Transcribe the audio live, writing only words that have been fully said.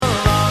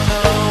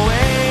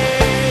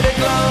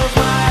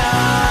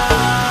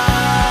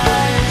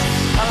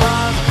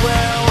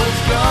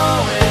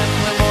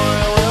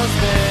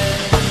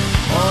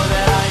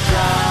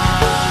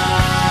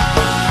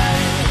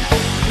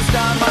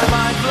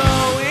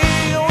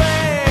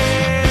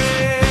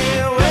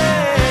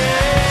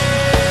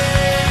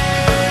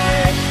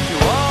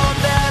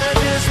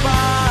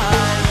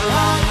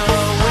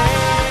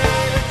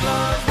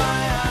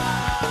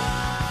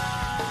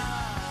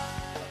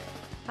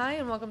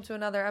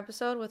another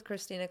episode with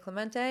Christina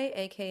Clemente,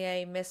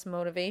 aka Miss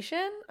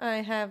Motivation. I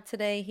have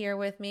today here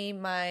with me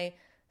my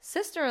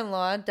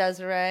sister-in-law,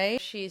 Desiree.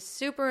 She's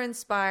super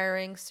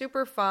inspiring,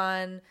 super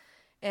fun,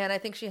 and I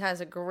think she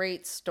has a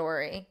great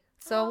story.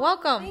 So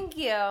welcome. Thank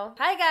you.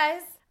 Hi,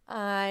 guys.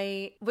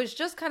 I was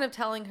just kind of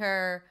telling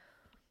her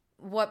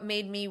what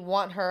made me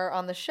want her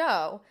on the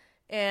show,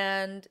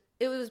 and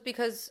it was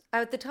because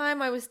at the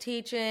time I was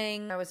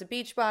teaching, I was a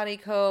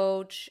Beachbody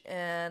coach,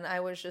 and I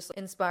was just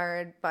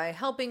inspired by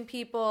helping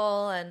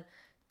people, and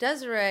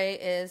Desiree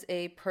is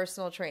a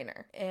personal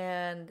trainer,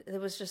 and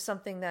it was just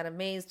something that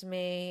amazed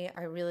me.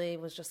 I really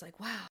was just like,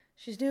 wow,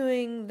 she's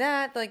doing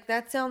that. Like,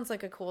 that sounds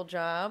like a cool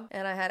job.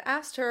 And I had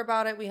asked her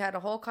about it. We had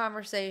a whole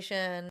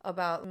conversation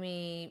about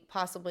me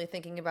possibly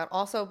thinking about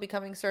also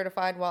becoming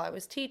certified while I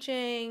was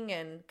teaching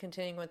and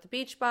continuing with the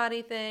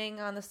Beachbody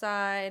thing on the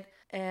side.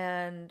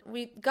 And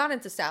we got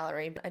into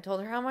salary. I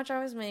told her how much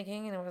I was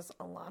making, and it was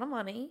a lot of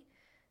money.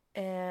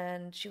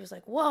 And she was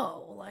like,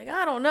 whoa, like,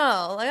 I don't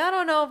know. Like, I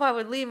don't know if I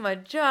would leave my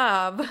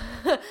job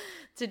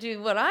to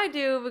do what I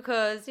do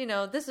because, you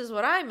know, this is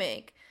what I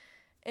make.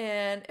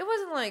 And it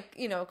wasn't like,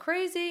 you know,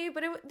 crazy,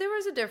 but there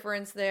was a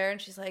difference there.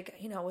 And she's like,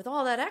 you know, with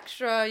all that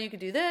extra, you could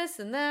do this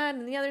and that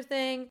and the other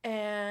thing.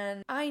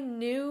 And I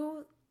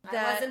knew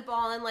that I wasn't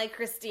balling like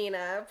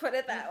Christina, put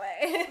it that way.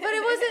 But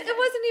it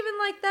wasn't even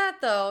like that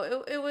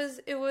though.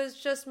 It was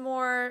just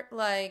more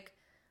like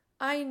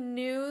I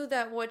knew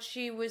that what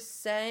she was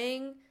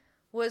saying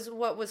was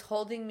what was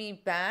holding me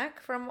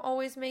back from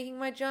always making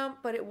my jump,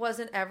 but it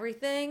wasn't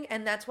everything,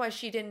 and that's why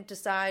she didn't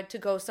decide to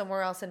go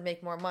somewhere else and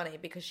make more money,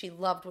 because she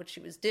loved what she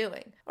was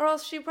doing. Or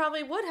else she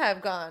probably would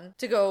have gone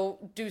to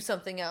go do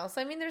something else.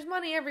 I mean, there's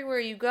money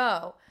everywhere you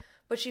go.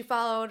 But she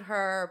followed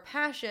her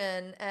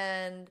passion,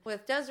 and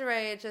with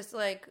Desiree, it's just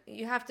like,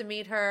 you have to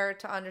meet her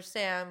to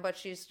understand, but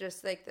she's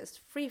just like this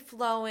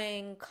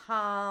free-flowing,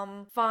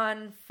 calm,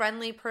 fun,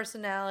 friendly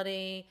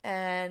personality,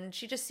 and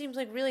she just seems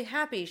like really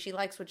happy. She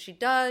likes what she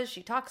does,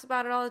 she talks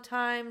about it all the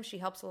time, she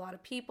helps a lot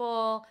of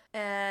people,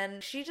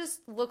 and she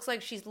just looks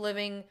like she's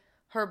living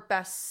her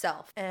best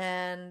self.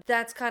 And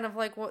that's kind of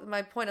like what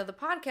my point of the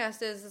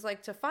podcast is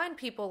like to find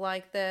people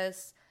like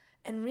this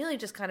and really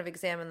just kind of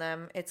examine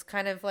them. It's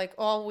kind of like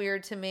all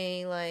weird to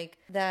me, like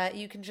that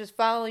you can just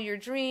follow your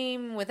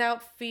dream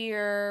without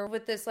fear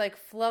with this like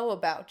flow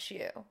about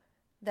you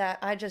that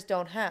I just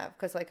don't have,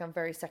 because like I'm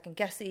very second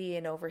guessy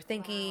and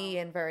overthinky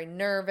and very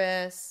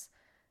nervous.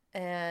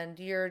 And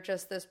you're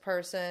just this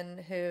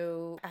person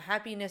who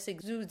happiness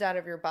exudes out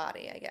of your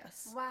body, I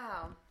guess.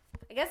 Wow.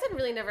 I guess I'd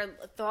really never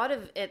thought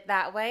of it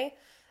that way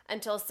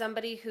until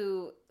somebody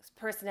whose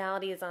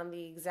personality is on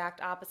the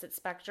exact opposite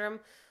spectrum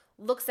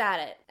looks at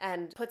it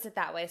and puts it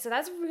that way. So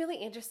that's really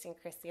interesting,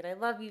 Christine. I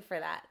love you for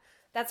that.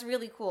 That's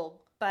really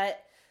cool.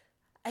 But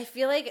I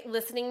feel like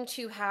listening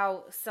to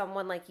how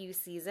someone like you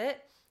sees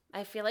it,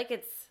 I feel like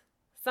it's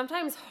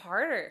sometimes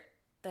harder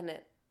than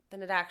it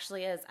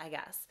actually is, I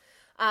guess.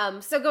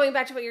 So going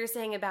back to what you were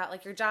saying about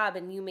like your job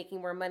and you making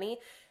more money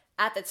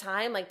at the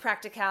time, like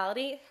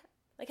practicality,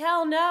 like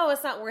hell no,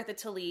 it's not worth it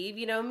to leave.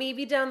 You know,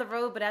 maybe down the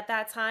road, but at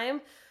that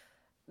time,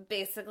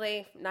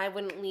 basically, I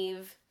wouldn't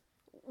leave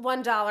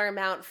 $1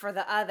 amount for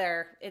the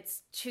other.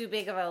 It's too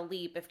big of a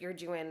leap if you're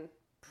doing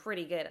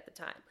pretty good at the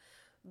time.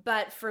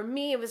 But for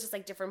me, it was just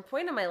like different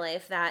point in my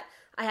life that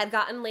I had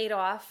gotten laid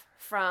off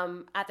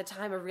from, at the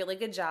time, a really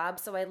good job.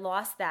 So I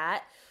lost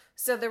that.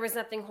 So there was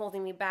nothing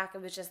holding me back.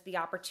 It was just the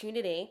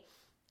opportunity.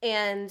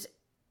 And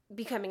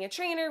becoming a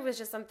trainer was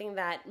just something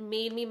that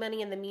made me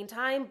money in the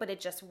meantime, but it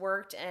just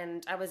worked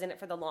and I was in it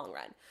for the long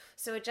run.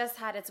 So it just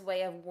had its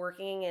way of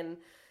working, and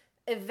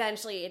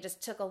eventually it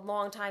just took a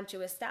long time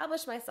to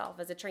establish myself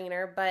as a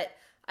trainer, but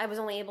I was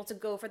only able to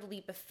go for the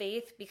leap of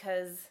faith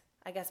because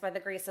I guess by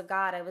the grace of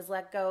God, I was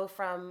let go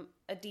from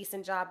a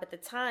decent job at the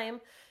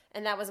time,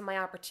 and that was my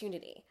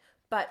opportunity.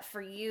 But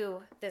for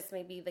you, this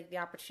may be like the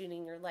opportunity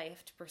in your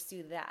life to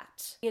pursue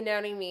that. You know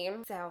what I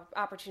mean? So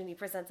opportunity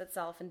presents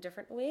itself in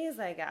different ways,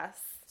 I guess.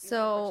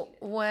 So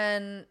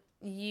when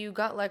you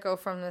got let go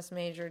from this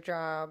major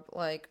job,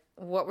 like,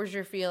 what was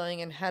your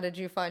feeling and how did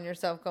you find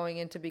yourself going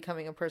into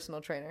becoming a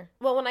personal trainer?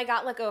 Well, when I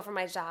got let go from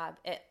my job,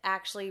 it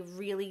actually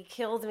really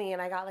killed me,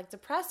 and I got like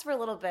depressed for a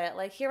little bit.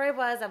 Like, here I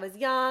was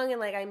young, and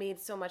like I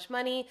made so much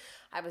money.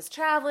 I was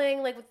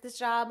traveling like with this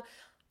job.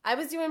 I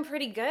was doing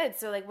pretty good.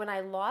 So like when I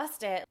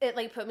lost it, it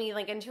like put me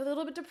like into a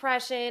little bit of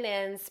depression,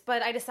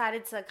 but I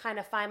decided to kind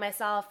of find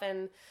myself,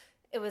 and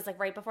it was like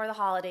right before the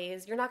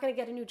holidays. You're not going to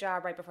get a new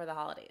job right before the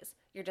holidays.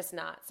 You're just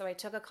not. So I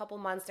took a couple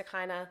months to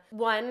kind of,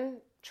 one,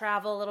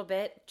 travel a little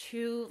bit,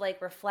 two,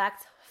 like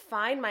reflect,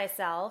 find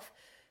myself.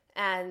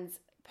 And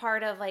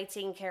part of like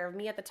taking care of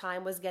me at the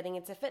time was getting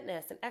into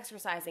fitness and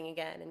exercising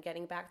again and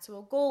getting back to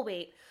a goal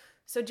weight.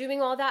 So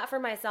doing all that for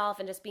myself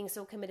and just being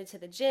so committed to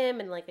the gym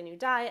and like a new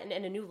diet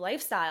and a new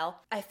lifestyle,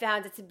 I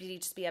found it to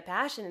just be a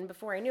passion. And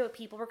before I knew it,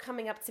 people were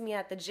coming up to me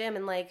at the gym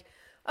and like,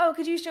 oh,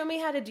 could you show me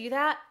how to do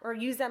that or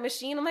use that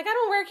machine? I'm like, I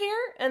don't work here.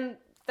 And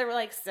they were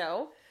like,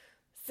 so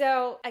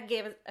I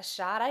gave it a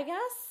shot, I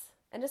guess,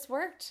 and just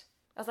worked.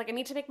 was like, I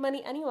need to make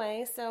money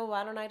anyway, so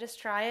why don't I just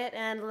try it?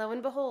 And lo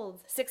and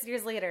behold, 6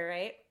 years later,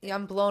 right? Yeah,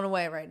 I'm blown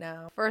away right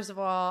now. First of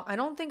all, I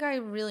don't think I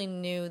really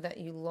knew that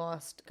you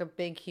lost a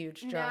big,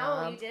 huge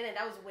job. No, you didn't.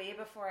 That was way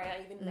before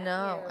I even met you.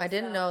 No, I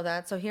didn't know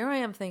that. So here I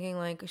am thinking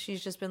like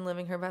she's just been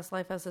living her best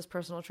life as this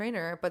personal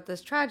trainer, but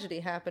this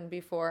tragedy happened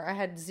before. I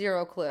had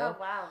zero clue. Oh,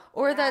 wow.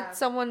 Or that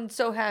someone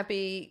so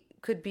happy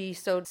could be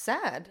so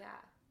sad. Yeah.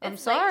 I'm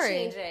it's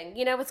sorry. Life-changing.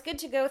 You know, it's good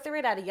to go through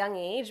it at a young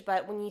age,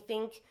 but when you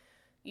think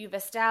you've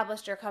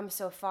established or come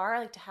so far,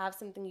 like to have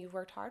something you've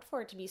worked hard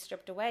for to be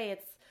stripped away,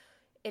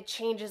 it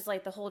changes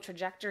like the whole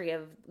trajectory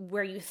of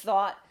where you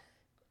thought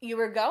you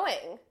were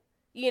going,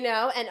 you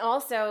know? And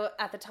also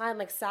at the time,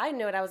 like side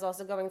note, I was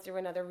also going through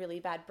another really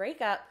bad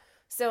breakup.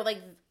 So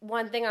like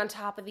one thing on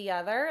top of the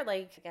other,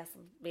 like I guess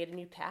made a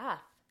new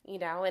path, you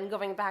know? And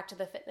going back to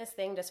the fitness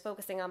thing, just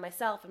focusing on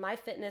myself and my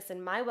fitness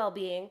and my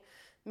well-being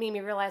made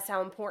me realize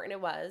how important it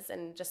was,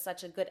 and just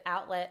such a good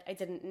outlet I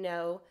didn't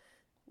know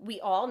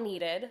we all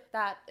needed,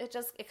 that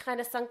it kind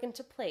of sunk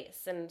into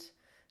place, and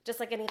just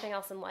like anything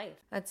else in life.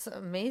 That's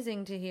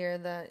amazing to hear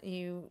that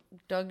you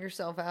dug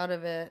yourself out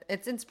of it.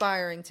 It's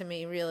inspiring to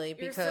me, really,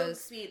 You're because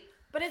so sweet.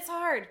 But it's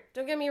hard.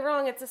 Don't get me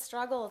wrong. It's a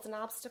struggle. It's an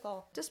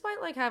obstacle.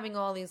 despite like having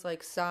all these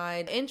like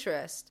side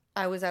interests,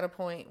 I was at a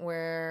point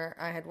where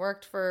I had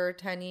worked for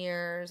 10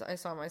 years. I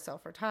saw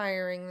myself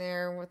retiring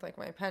there with like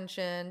my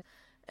pension.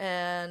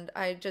 And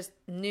I just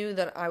knew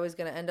that I was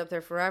going to end up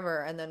there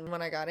forever. And then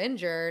when I got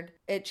injured,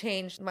 it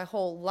changed my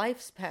whole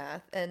life's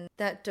path. And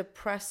that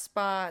depressed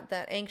spot,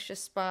 that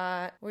anxious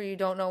spot where you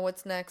don't know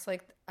what's next,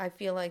 like I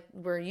feel like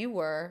where you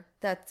were,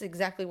 that's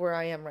exactly where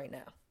I am right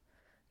now.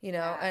 You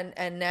know,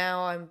 and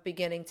now I'm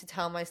beginning to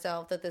tell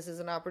myself that this is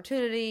an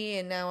opportunity.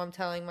 And now I'm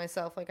telling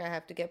myself like I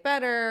have to get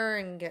better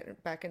and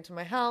get back into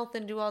my health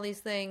and do all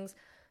these things.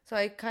 So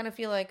I kind of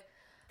feel like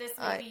this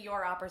may be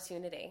your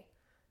opportunity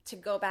to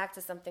go back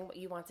to something what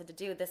you wanted to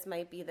do. This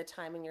might be the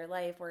time in your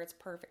life where it's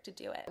perfect to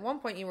do it. At one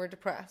point you were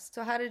depressed.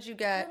 So how did you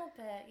get... A little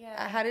bit,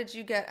 yeah. How did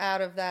you get out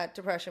of that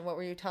depression? What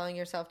were you telling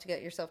yourself to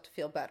get yourself to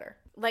feel better?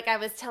 Like I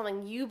was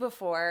telling you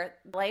before,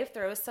 life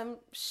throws some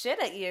shit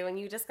at you, and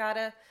you just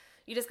gotta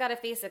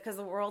face it, because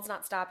the world's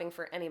not stopping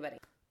for anybody.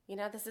 You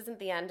know, this isn't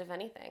the end of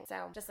anything.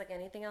 So just like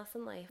anything else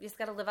in life, you just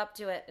gotta live up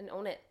to it and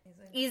own it.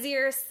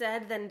 Easier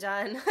said than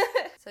done.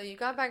 So you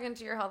got back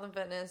into your health and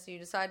fitness, you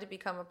decided to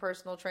become a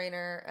personal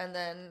trainer, and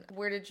then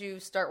where did you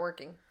start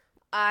working?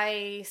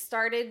 I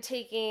started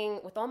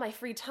taking, with all my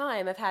free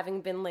time of having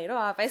been laid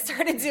off, I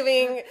started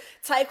doing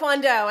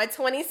Taekwondo at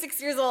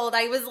 26 years old.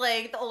 I was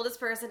like the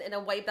oldest person in a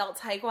white belt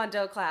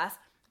Taekwondo class.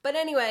 But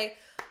anyway,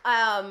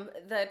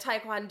 the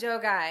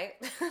Taekwondo guy,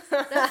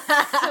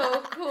 That's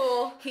so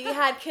cool. he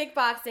had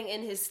kickboxing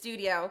in his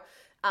studio.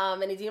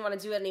 And he didn't want to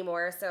do it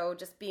anymore, so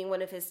just being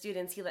one of his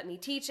students, he let me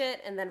teach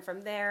it, and then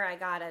from there, I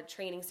got a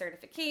training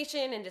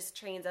certification and just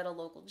trained at a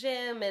local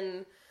gym,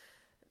 and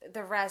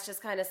the rest just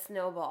kind of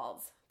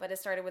snowballed. But it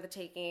started with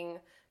taking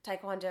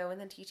Taekwondo and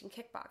then teaching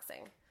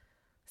kickboxing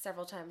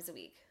several times a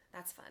week.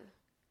 That's fun.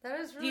 That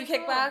is really Do you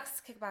cool.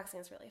 kickbox?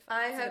 Kickboxing is really fun.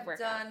 I It's a have good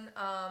workout.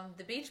 done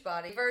the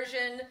Beachbody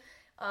version,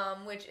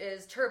 which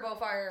is turbo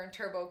fire and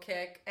turbo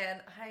kick, and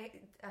I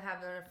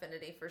have an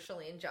affinity for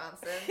Shalene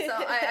Johnson, so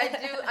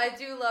I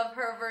do love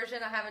her version.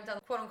 I haven't done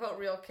quote unquote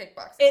real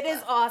kickboxing. It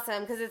is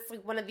awesome because it's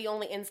like one of the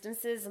only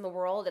instances in the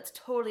world it's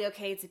totally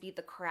okay to beat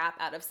the crap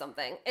out of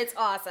something. It's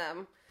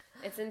awesome.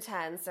 It's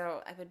intense,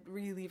 so I would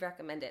really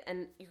recommend it,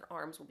 and your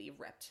arms will be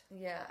ripped.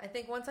 Yeah, I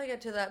think once I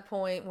get to that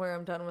point where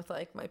I'm done with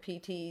like my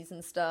PTs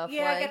and stuff,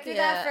 Yeah, like, get through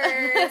that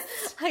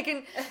first. I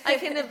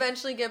can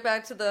eventually get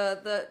back to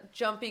the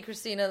jumpy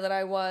Christina that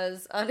I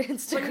was on When you're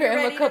Instagram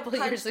ready a couple to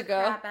of punch years the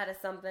ago. crap out of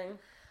something.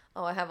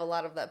 Oh, I have a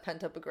lot of that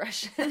pent up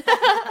aggression.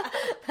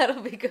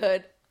 That'll be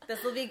good.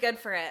 This will be good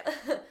for it.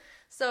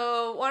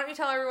 So why don't you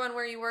tell everyone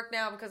where you work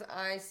now, because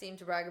I seem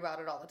to brag about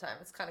it all the time.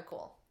 It's kind of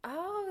cool.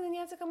 Oh, then you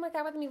have to come work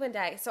out with me one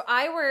day. So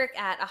I work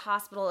at a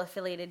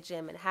hospital-affiliated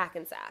gym in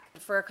Hackensack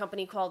for a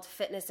company called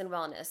Fitness and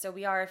Wellness. So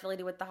we are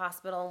affiliated with the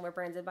hospital, and we're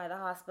branded by the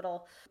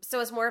hospital. So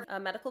it's more of a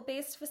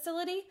medical-based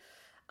facility.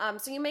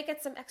 So you may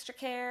get some extra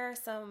care,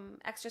 some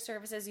extra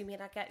services you may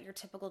not get at your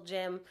typical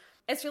gym.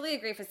 It's really a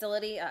great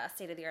facility,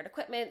 state-of-the-art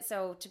equipment.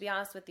 So to be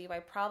honest with you, I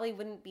probably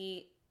wouldn't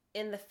be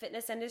in the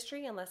fitness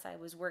industry unless I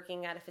was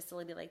working at a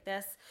facility like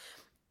this.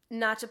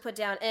 Not to put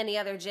down any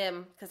other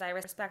gym, because I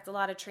respect a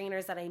lot of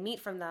trainers that I meet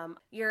from them.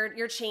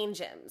 Your chain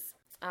gyms.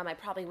 I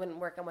probably wouldn't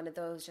work on one of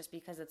those just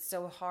because it's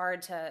so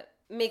hard to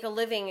make a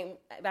living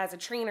as a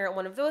trainer at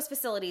one of those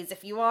facilities.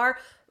 If you are,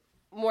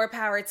 more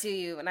power to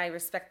you, and I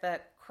respect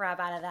the crap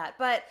out of that.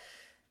 But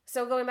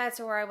so going back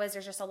to where I was,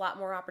 there's just a lot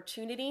more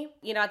opportunity.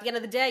 You know, at the end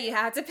of the day, you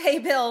have to pay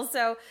bills,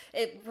 so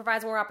it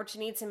provides more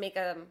opportunity to make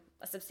a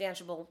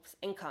substantial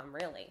income,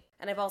 really.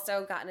 And I've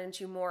also gotten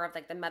into more of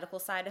like the medical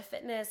side of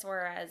fitness,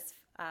 whereas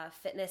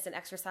fitness and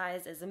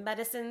exercise is a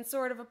medicine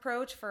sort of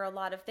approach for a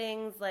lot of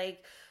things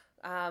like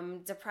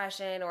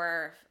depression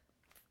or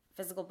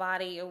physical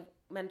body,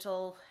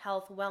 mental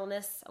health,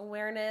 wellness,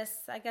 awareness,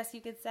 I guess you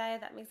could say,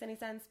 if that makes any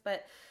sense.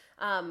 But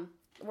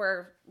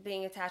we're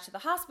being attached to the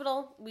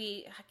hospital,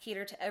 we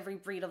cater to every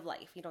breed of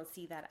life. You don't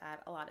see that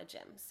at a lot of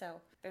gyms.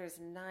 So there's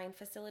 9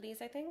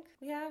 facilities, I think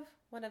we have.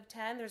 1 of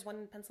 10. There's 1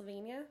 in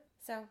Pennsylvania.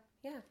 So,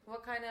 yeah.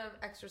 What kind of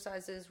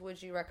exercises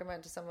would you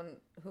recommend to someone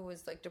who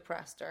was like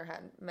depressed or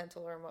had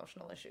mental or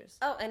emotional issues?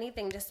 Oh,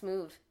 anything. Just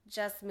move.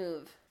 Just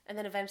move. And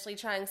then eventually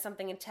trying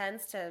something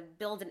intense to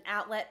build an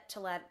outlet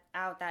to let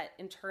out that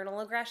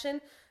internal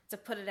aggression, to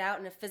put it out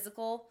in a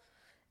physical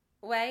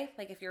way.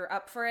 Like if you're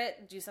up for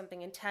it, do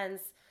something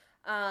intense.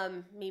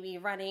 Maybe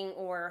running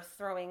or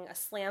throwing a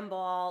slam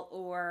ball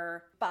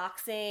or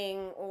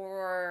boxing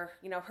or,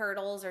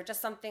 hurdles or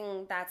just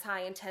something that's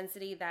high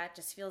intensity that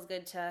just feels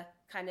good to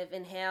kind of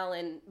inhale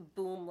and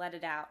boom, let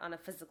it out on a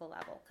physical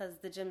level, because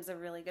the gym's a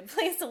really good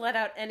place to let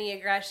out any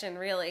aggression,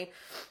 really.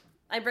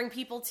 I bring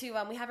people to,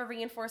 we have a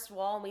reinforced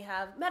wall and we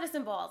have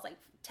medicine balls, like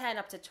 10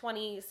 up to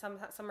 20, some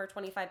are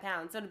 25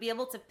 pounds. So to be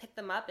able to pick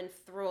them up and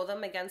throw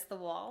them against the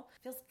wall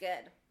feels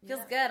good.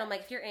 Feels good. I'm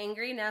like, if you're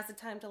angry, now's the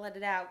time to let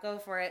it out. Go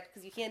for it,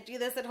 because you can't do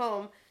this at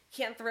home.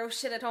 You can't throw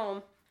shit at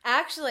home.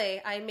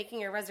 Actually, I'm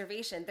making a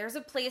reservation. There's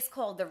a place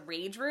called the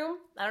Rage Room.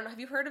 I don't know. Have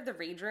you heard of the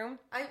Rage Room?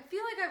 I feel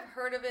like I've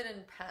heard of it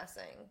in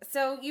passing.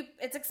 So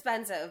it's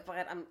expensive,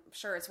 but I'm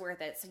sure it's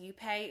worth it. So you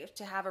pay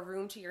to have a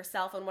room to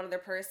yourself and one other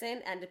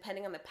person, and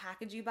depending on the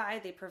package you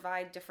buy, they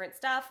provide different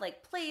stuff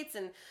like plates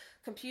and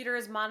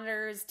computers,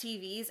 monitors,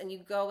 TVs, and you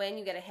go in,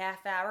 you get a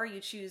half hour,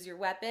 you choose your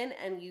weapon,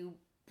 and you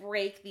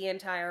break the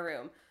entire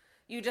room.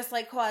 You just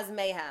cause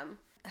mayhem.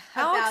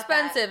 How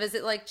expensive? Is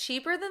it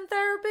cheaper than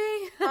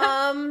therapy?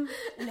 No.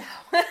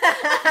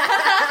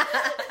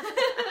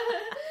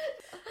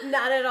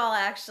 Not at all,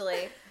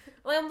 actually.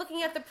 Well, I'm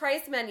looking at the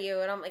price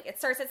menu and I'm like, it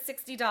starts at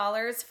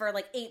 $60 for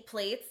 8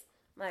 plates.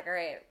 I'm like, all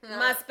right, I'm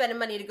not spending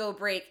money to go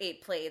break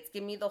 8 plates.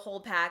 Give me the whole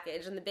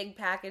package. And the big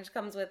package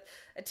comes with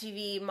a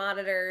TV,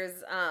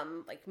 monitors,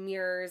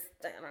 mirrors,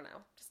 I don't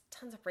know, just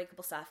tons of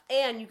breakable stuff.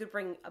 And you could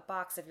bring a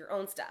box of your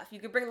own stuff.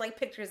 You could bring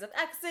pictures of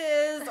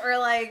exes or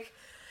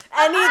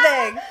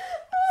anything.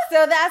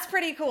 So that's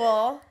pretty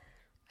cool.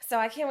 So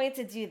I can't wait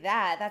to do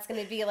that. That's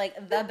going to be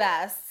the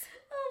best.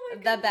 Oh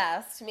my God. The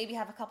best. Maybe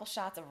have a couple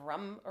shots of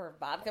rum or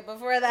vodka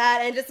before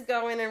that and just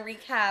go in and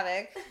wreak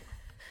havoc.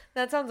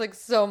 That sounds like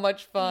so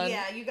much fun.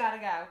 Yeah, you gotta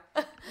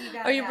go.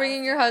 Are you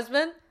bringing your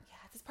husband? Yeah,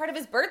 it's part of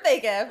his birthday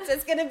gift.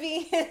 It's gonna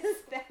be his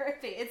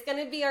therapy. It's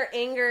gonna be our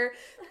anger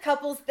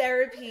couples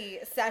therapy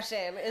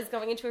session, is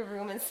going into a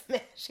room and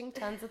smashing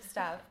tons of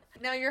stuff.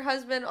 Now, your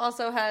husband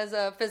also has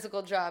a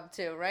physical job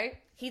too, right?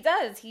 He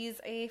does. He's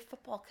a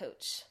football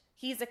coach.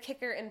 He's a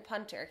kicker and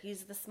punter.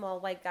 He's the small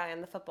white guy on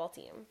the football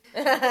team.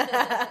 He's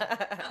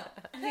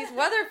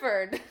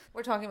Weatherford.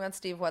 We're talking about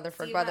Steve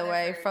Weatherford, by the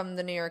way, from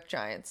the New York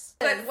Giants.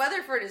 But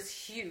Weatherford is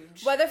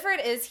huge.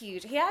 Weatherford is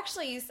huge. He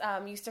actually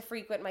used to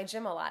frequent my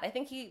gym a lot. I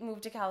think he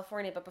moved to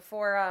California, but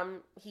before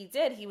he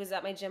was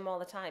at my gym all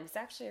the time. He's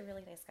actually a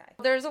really nice guy.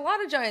 There's a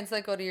lot of Giants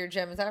that go to your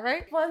gym, is that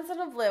right? Ones in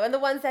a blue. And the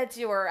ones that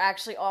do are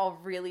actually all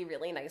really,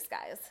 really nice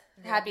guys.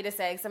 Yeah. Happy to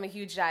say, because I'm a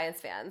huge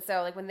Giants fan.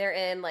 So when they're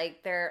in,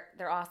 they're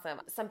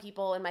awesome. Some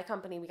people in my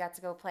company, we got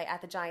to go play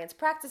at the Giants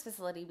practice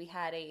facility. We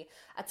had a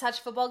touch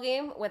football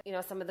game with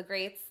some of the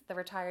greats, the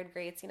retired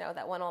greats,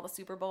 that won all the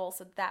Super Bowls.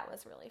 So that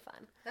was really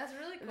fun. That's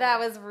really cool. That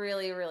was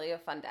really, really a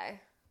fun day.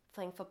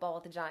 Playing football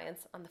with the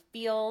Giants on the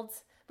field.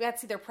 We got to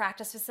see their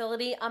practice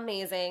facility.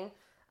 Amazing.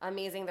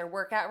 Their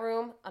workout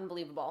room,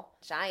 unbelievable.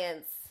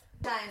 Giants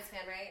fan,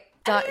 right?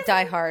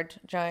 Die hard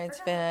Giants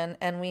fan,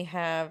 and we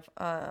have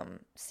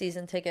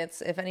season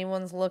tickets. If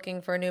anyone's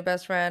looking for a new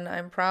best friend,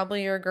 I'm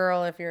probably your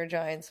girl if you're a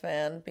Giants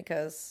fan,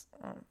 because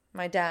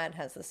my dad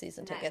has the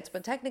season tickets.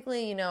 But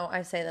technically,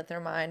 I say that they're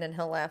mine, and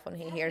he'll laugh when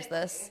he hears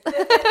this.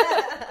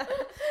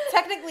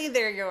 Technically,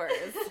 they're yours.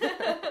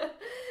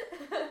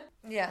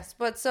 Yes,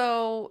 but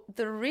so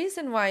the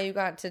reason why you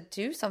got to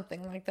do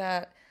something like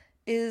that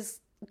is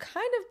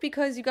kind of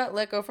because you got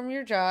let go from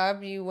your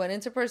job, you went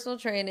into personal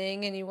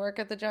training, and you work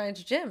at the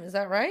Giants gym. Is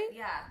that right?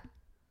 Yeah.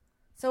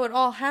 So it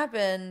all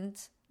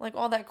happened,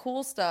 all that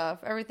cool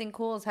stuff, everything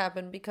cool has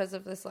happened because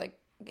of this,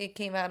 it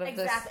came out of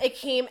this. It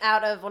came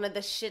out of one of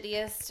the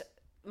shittiest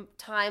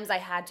times I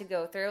had to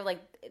go through.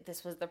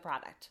 This was the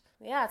product.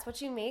 Yeah, it's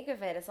what you make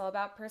of it. It's all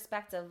about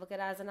perspective. Look at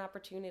it as an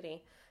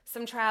opportunity.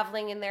 Some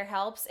traveling in there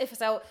helps.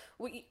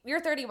 You're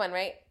 31,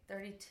 right?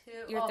 32.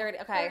 You're 30.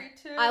 Okay.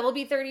 32. I will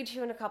be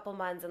 32 in a couple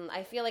months, and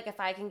I feel like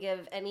if I can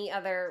give any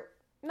other,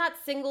 not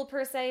single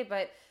per se,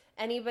 but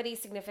anybody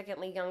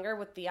significantly younger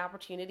with the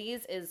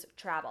opportunities, is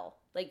travel.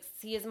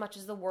 See as much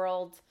as the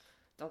world.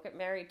 Don't get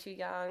married too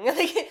young.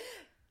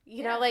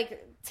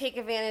 Take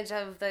advantage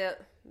of the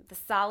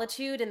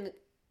solitude and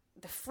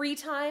the free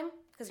time,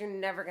 because you're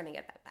never going to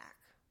get that back.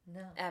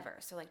 No. Ever.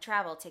 So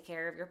travel, take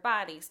care of your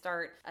body,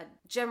 start a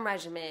gym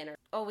regimen, or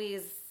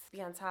always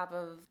be on top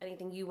of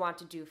anything you want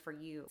to do for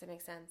you. Does that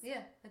make sense?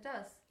 Yeah, it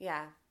does.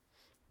 Yeah.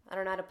 I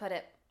don't know how to put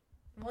it.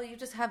 Well, you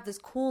just have this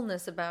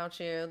coolness about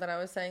you that I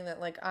was saying that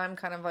I'm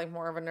kind of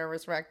more of a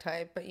nervous wreck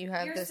type, but you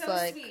have You're this so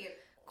sweet.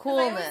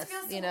 coolness, I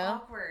always feel so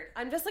awkward.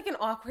 I'm just an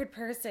awkward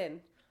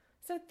person.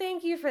 So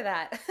thank you for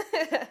that.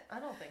 I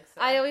don't think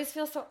so. I always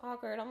feel so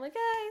awkward. I'm like,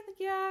 hey,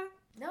 yeah.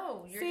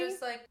 No, you're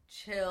just like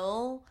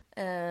chill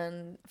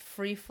and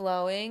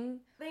free-flowing.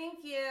 Thank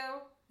you.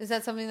 Is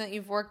that something that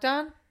you've worked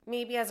on?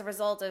 Maybe as a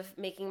result of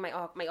making my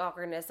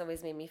awkwardness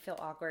always made me feel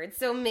awkward.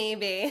 So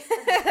maybe.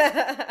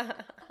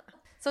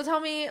 So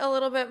tell me a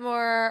little bit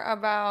more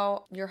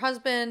about your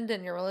husband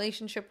and your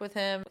relationship with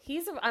him.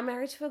 I'm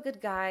married to a good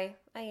guy.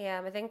 I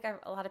am. I think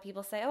a lot of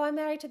people say, oh, I'm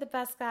married to the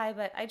best guy,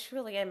 but I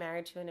truly am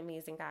married to an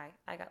amazing guy.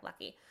 I got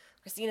lucky.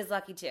 Christina's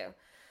lucky too,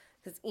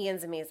 because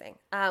Ian's amazing.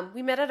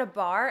 We met at a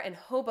bar in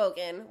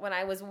Hoboken when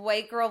I was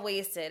white girl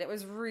wasted. It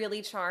was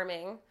really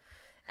charming.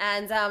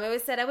 And it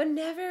was said I would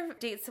never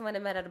date someone I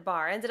met at a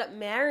bar. I ended up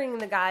marrying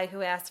the guy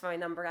who asked for my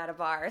number at a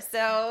bar.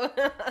 So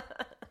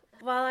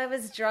while I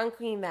was drunk,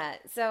 we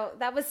met. So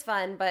that was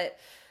fun. But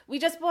we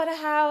just bought a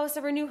house,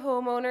 and we're new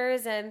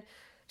homeowners, and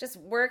just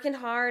working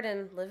hard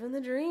and living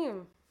the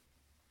dream.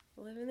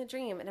 Living the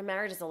dream. And a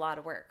marriage is a lot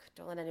of work.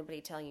 Don't let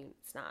anybody tell you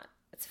it's not.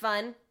 It's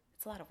fun.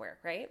 It's a lot of work,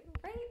 right?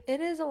 Right?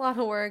 It is a lot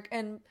of work.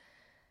 And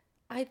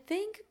I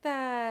think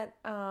that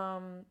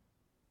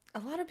a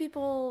lot of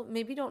people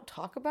maybe don't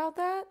talk about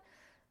that,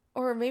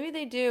 or maybe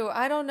they do.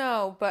 I don't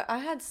know. But I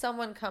had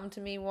someone come to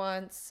me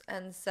once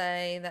and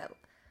say that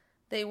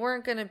they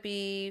weren't going to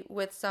be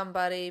with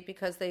somebody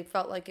because they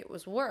felt like it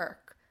was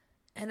work.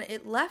 And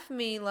it left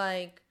me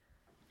like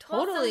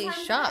totally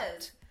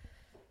shocked.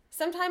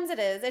 Sometimes it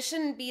is. It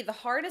shouldn't be the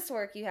hardest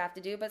work you have to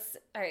do, but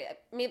all right,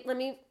 let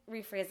me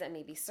rephrase that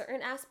maybe.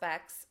 Certain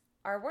aspects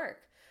are work.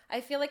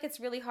 I feel like it's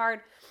really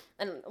hard.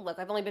 And look,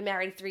 I've only been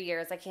married 3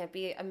 years. I can't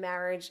be a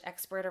marriage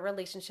expert or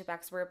relationship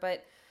expert,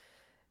 but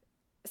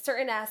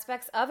certain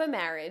aspects of a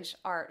marriage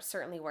are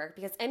certainly work,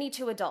 because any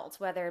two adults,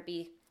 whether it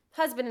be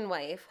husband and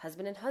wife,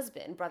 husband and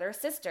husband, brother,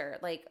 sister,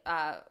 like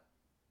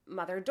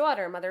mother,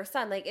 daughter, mother,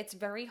 son, like it's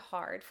very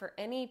hard for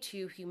any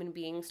two human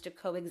beings to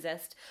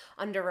coexist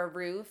under a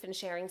roof and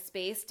sharing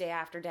space day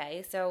after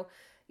day. So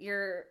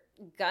you're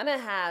gonna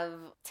have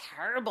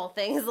terrible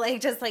things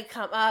like just like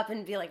come up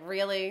and be like,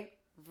 really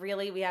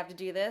we have to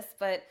do this.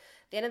 But at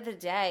the end of the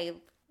day,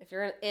 if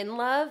you're in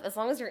love, as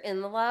long as you're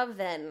in the love,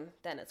 then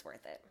it's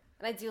worth it.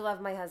 And I do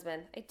love my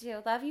husband. I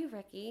do love you,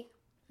 Ricky.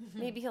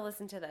 Maybe he'll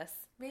listen to this.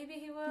 Maybe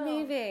he will.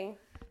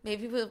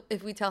 Maybe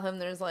if we tell him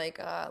there's like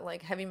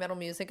heavy metal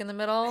music in the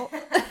middle.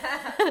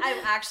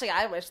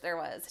 I wish there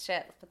was.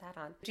 Shit, let's put that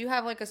on. Do you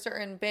have like a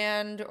certain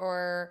band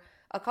or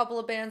a couple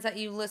of bands that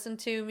you listen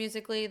to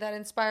musically that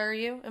inspire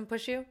you and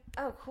push you?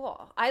 Oh,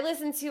 cool. I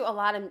listen to a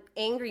lot of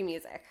angry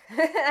music.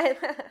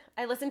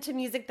 I listen to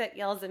music that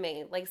yells at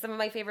me. Like some of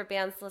my favorite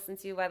bands to listen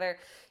to, whether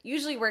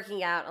usually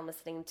working out, I'm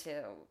listening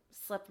to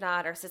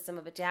Slipknot or System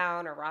of a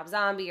Down or Rob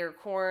Zombie or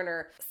Korn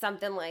or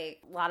something, like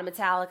a lot of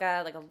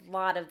Metallica, like a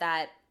lot of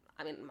that.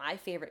 I mean, my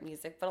favorite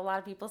music, but a lot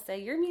of people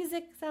say your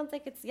music sounds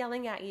like it's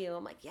yelling at you.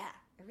 I'm like, yeah,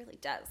 it really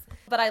does.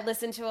 But I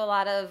listen to a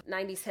lot of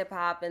 90s hip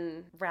hop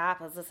and rap.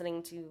 I was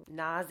listening to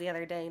Nas the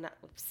other day.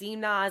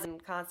 Seen Nas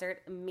in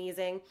concert.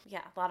 Amazing.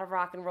 Yeah, a lot of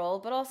rock and roll,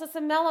 but also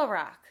some mellow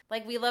rock.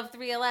 Like we love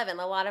 311.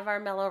 A lot of our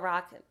mellow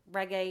rock,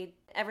 reggae,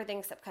 everything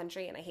except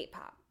country, and I hate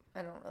pop.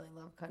 I don't really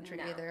love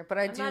country either, but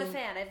I'm not a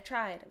fan. I've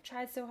tried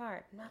so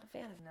hard. I'm not a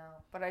fan of it. No,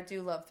 but I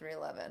do love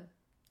 311.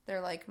 They're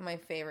like my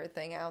favorite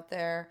thing out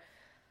there.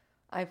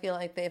 I feel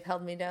like they've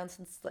held me down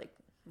since like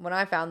when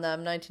I found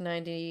them,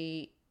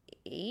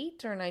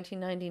 1998 or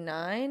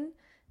 1999.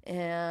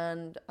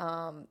 And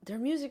their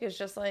music is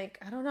just like,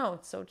 I don't know,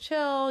 it's so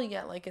chill,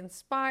 yet like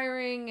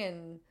inspiring,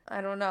 and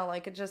I don't know,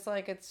 like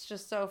it's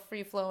just so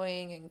free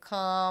flowing and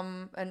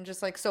calm and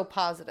just like so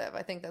positive.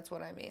 I think that's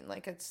what I mean.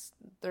 Like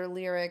their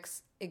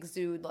lyrics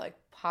exude like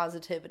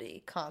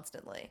positivity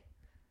constantly.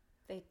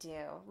 They do.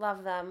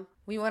 Love them.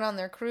 We went on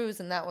their cruise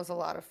and that was a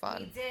lot of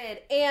fun. We did.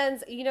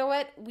 And you know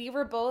what? We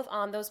were both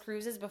on those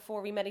cruises before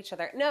we met each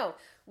other. No,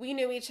 we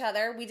knew each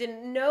other. We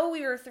didn't know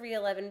we were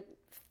 311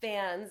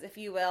 fans, if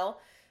you will.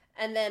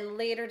 And then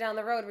later down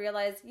the road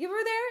realized, you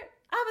were there?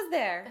 I was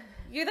there.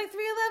 You're like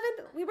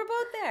 311? We were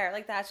both there.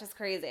 Like, that's just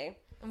crazy.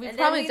 And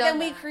then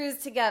we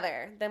cruised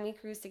together. But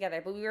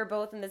we were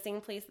both in the same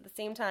place at the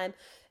same time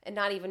and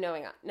not even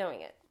knowing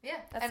it. Yeah.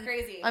 That's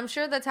crazy. I'm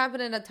sure that's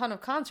happened in a ton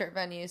of concert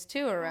venues,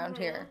 too, around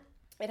here.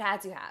 It had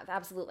to have.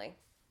 Absolutely.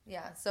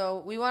 Yeah.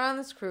 So we went on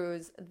this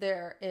cruise.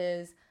 There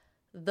is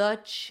the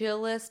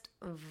chillest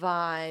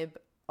vibe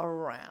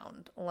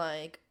around.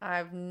 Like,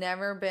 I've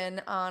never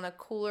been on a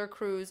cooler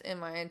cruise in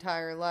my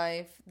entire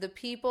life. The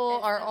people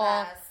are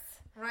all...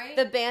 Right?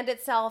 The band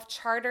itself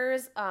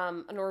charters a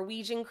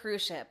Norwegian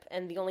cruise ship,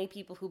 and the only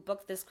people who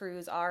book this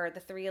cruise are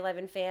the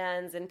 311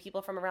 fans and people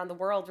from around the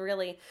world,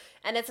 really.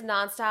 And it's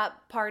nonstop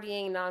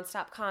partying,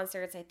 nonstop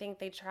concerts. I think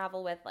they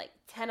travel with like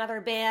 10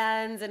 other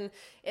bands, and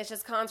it's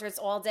just concerts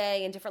all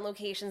day in different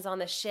locations on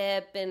the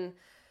ship, and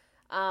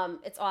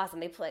it's awesome.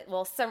 They play,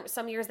 well,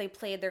 some years they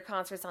played their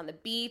concerts on the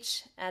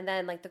beach, and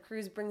then like the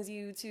cruise brings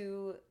you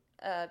to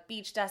a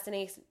beach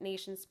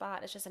destination spot.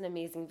 It's just an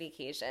amazing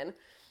vacation.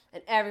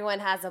 And everyone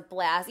has a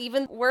blast.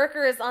 Even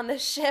workers on the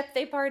ship,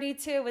 they party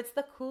too. It's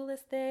the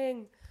coolest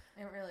thing.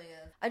 It really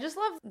is. I just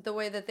love the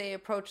way that they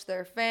approach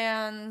their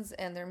fans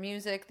and their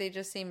music. They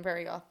just seem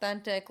very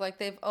authentic. Like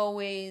they've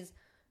always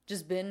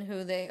just been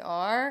who they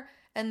are.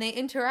 And they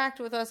interact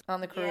with us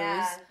on the cruise.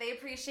 Yeah, they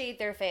appreciate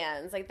their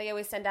fans. Like, they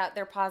always send out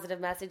their positive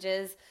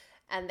messages,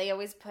 and they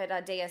always put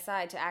a day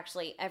aside to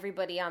actually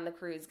everybody on the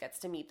cruise gets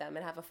to meet them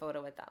and have a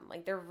photo with them.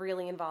 Like, they're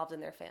really involved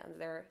in their fans.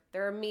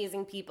 They're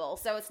amazing people.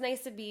 So it's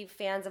nice to be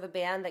fans of a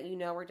band that you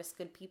know are just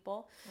good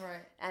people.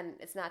 Right. And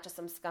it's not just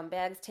some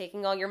scumbags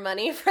taking all your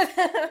money for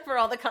for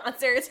all the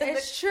concerts. And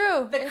It's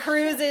true. The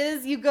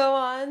cruises you go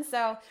on.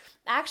 So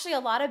actually, a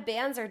lot of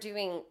bands are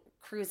doing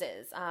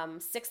cruises.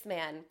 Sixth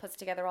Man puts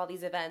together all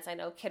these events. I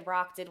know Kid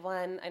Rock did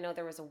one. I know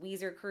there was a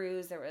Weezer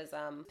cruise. There was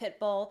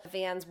Pitbull,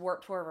 Vans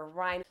Warped Tour of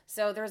Rhine.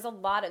 So there's a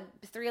lot of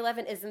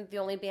 311 isn't the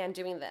only band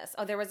doing this.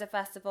 Oh, there was a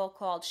festival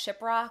called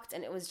Shiprocked,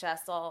 and it was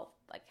just all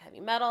like heavy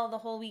metal the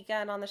whole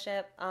weekend on the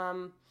ship.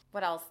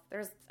 What else?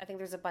 I think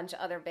there's a bunch of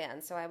other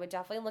bands, so I would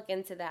definitely look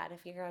into that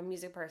if you're a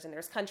music person.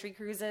 There's country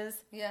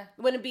cruises. Yeah.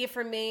 Wouldn't be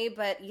for me,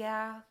 but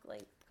yeah,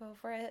 like, go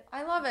for it.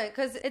 I love it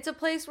because it's a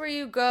place where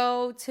you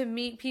go to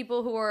meet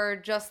people who are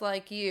just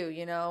like you,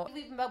 you know?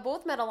 We've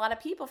both met a lot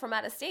of people from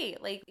out of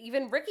state. Like,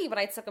 even Ricky, when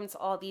I took him to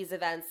all these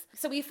events.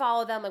 So we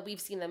follow them. Like,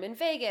 we've seen them in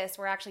Vegas.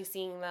 We're actually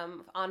seeing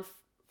them on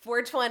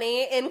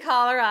 420 in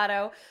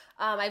Colorado.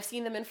 I've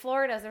seen them in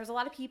Florida. There's a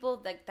lot of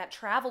people that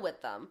travel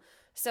with them.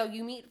 So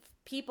you meet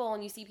people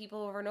and you see people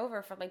over and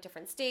over from like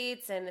different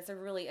states, and it's a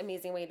really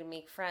amazing way to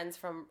make friends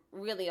from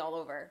really all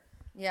over.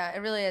 Yeah, it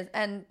really is.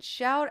 And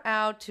shout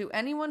out to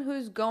anyone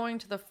who's going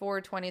to the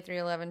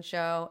 42311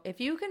 show. If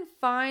you can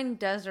find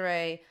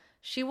Desiree,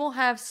 she will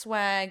have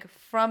swag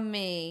from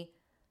me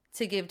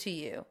to give to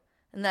you.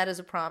 And that is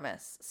a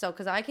promise. So,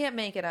 because I can't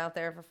make it out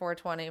there for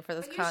 420 for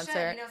this concert.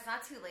 Should. You know, it's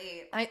not too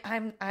late.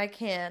 I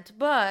can't,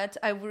 but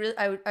I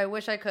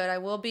wish I could. I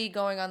will be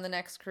going on the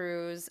next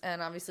cruise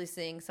and obviously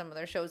seeing some of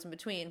their shows in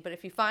between. But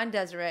if you find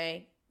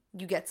Desiree,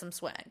 you get some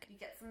swag. You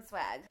get some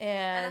swag.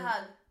 And a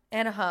hug.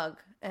 And a hug.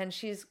 And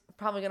she's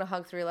probably going to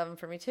hug 311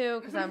 for me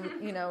too, because I'm,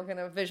 going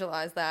to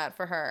visualize that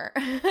for her.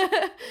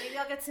 Maybe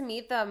I'll get to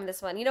meet them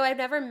this one. You know, I've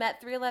never met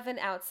 311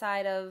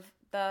 outside of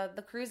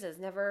the cruises.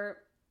 Never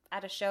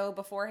at a show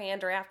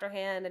beforehand or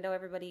afterhand. I know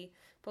everybody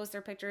posts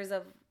their pictures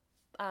of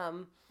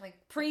like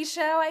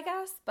pre-show, I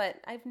guess, but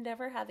I've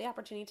never had the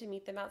opportunity to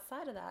meet them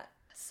outside of that.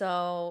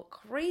 So,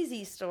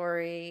 crazy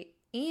story.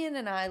 Ian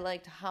and I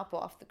like to hop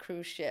off the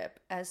cruise ship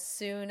as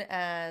soon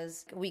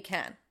as we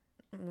can.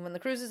 When the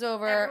cruise is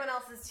over. Everyone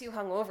else is too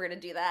hungover to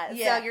do that.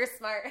 Yeah. So you're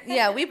smart.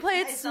 Yeah, we play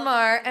it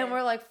smart, and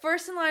we're like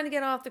first in line to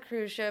get off the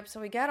cruise ship. So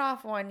we get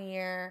off one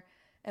year,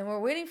 and we're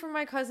waiting for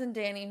my cousin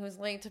Danny, who's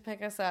late to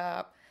pick us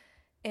up.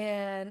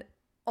 And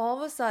all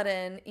of a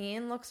sudden,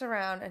 Ian looks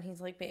around, and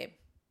he's like, "Babe,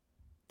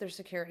 there's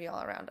security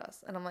all around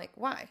us." And I'm like,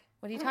 "Why?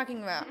 What are you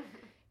talking about?"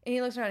 And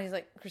he looks around, and he's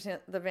like,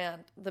 "Christina, the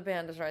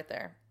band is right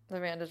there.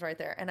 The band is right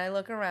there." And I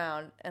look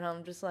around, and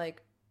I'm just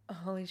like,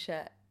 "Holy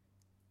shit,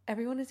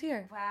 everyone is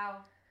here."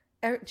 Wow.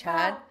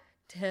 Chad, wow.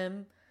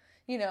 Tim,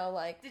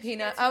 like Did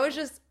Peanut. I was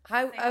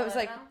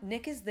like, them?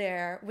 Nick is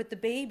there with the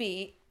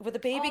baby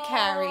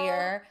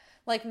carrier,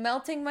 like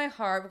melting my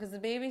heart because the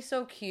baby's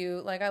so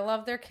cute. Like I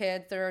love their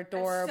kids; they're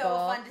adorable. It's so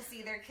fun to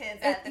see their kids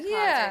at the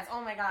yeah. concerts.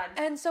 Oh my god!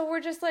 And so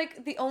we're just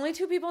like the only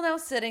two people now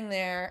sitting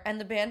there, and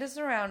the band is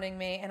surrounding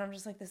me, and I'm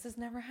just like, this has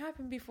never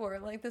happened before.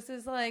 Like this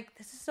is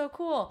so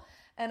cool.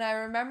 And I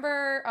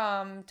remember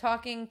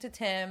talking to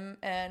Tim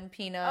and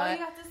Peanut. Oh, you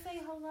got to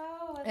say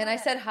hello. I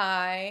said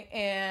hi,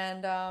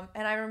 and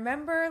I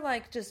remember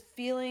like just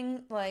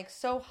feeling like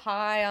so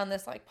high on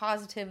this like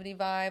positivity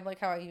vibe, like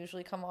how I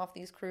usually come off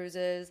these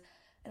cruises.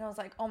 And I was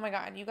like, oh my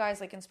God, you guys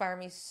like inspire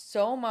me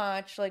so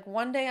much. Like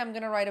one day I'm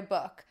gonna write a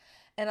book,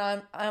 and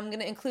I'm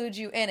gonna include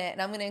you in it,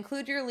 and I'm gonna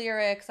include your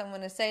lyrics. I'm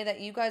gonna say that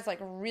you guys like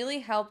really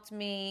helped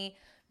me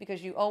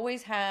because you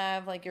always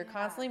have. Like you're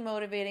constantly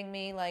motivating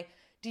me. Like,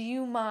 do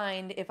you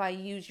mind if I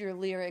use your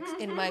lyrics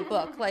in my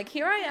book? Like,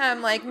 here I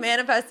am, like,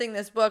 manifesting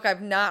this book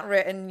I've not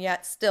written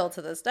yet still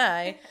to this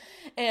day.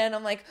 And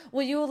I'm like,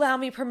 will you allow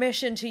me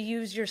permission to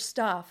use your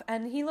stuff?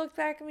 And he looked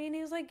back at me and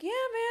he was like, yeah,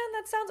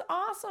 man, that sounds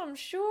awesome.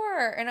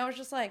 Sure. And I was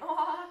just like,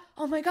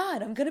 oh my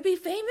God, I'm going to be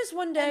famous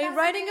one day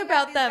writing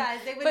about them. Guys.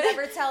 They would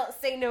never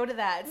say no to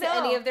that to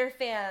any of their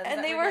fans.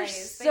 And they were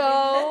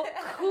so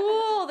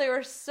cool. They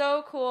were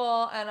so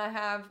cool. And I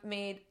have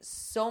made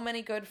so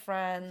many good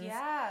friends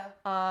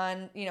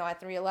on, at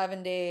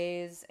 311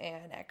 days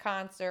and at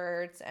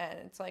concerts. And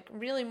it's like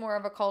really more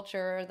of a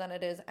culture than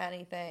it is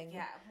anything.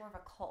 Yeah, more of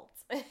a cult.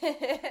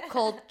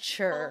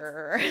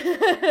 Culture.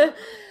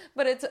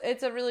 But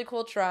it's a really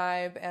cool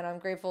tribe, and I'm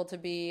grateful to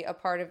be a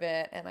part of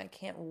it, and I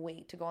can't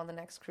wait to go on the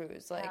next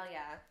cruise. Like, hell yeah.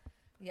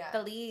 Yeah.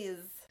 Belize.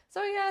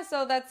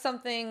 So that's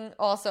something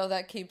also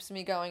that keeps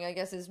me going, I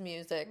guess, is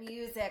music.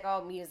 Music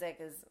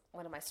is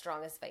one of my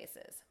strongest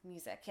vices.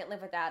 Music. Can't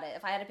live without it.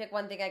 If I had to pick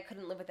one thing I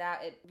couldn't live without,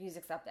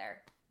 music's up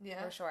there.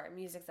 Yeah. For sure.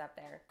 Music's up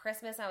there.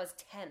 Christmas, I was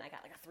 10. I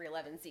got like a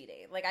 311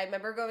 CD. Like, I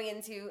remember going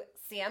into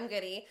Sam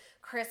Goody,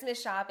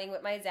 Christmas shopping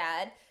with my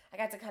dad. I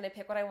got to kind of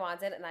pick what I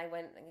wanted, and I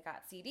went and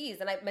got CDs.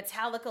 And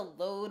Metallica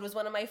Load was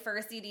one of my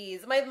first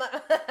CDs.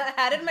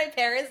 How did my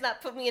parents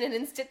not put me in an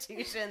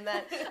institution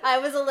that I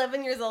was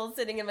 11 years old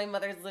sitting in my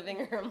mother's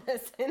living room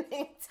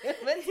listening to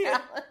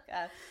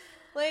Metallica?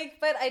 Like,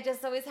 but I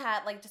just always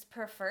had, like, just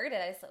preferred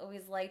it. I just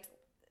always liked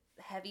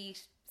heavy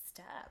stuff.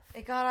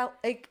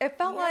 It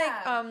felt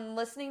like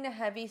listening to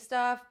heavy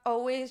stuff,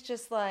 always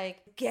just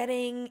like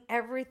getting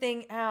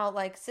everything out,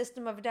 like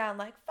System of a Down,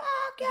 like fuck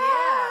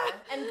yeah.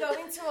 And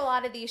going to a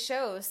lot of these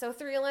shows. So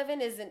 311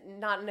 isn't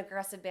not an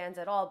aggressive band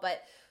at all,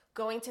 but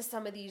going to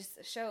some of these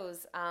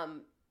shows,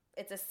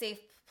 it's a safe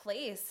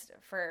place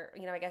for,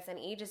 I guess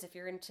any ages. If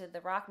you're into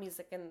the rock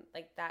music and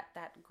like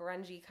that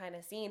grungy kind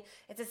of scene,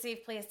 it's a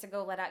safe place to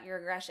go let out your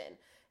aggression.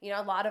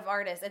 A lot of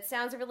artists, it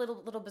sounds a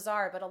little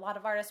bizarre, but a lot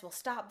of artists will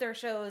stop their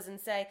shows and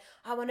say,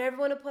 I want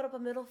everyone to put up a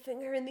middle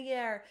finger in the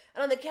air.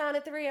 And on the count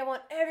of 3, I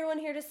want everyone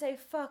here to say,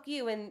 fuck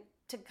you. And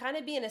to kind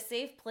of be in a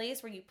safe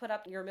place where you put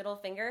up your middle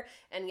finger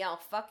and yell,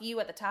 fuck you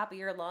at the top of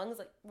your lungs.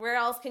 Like, where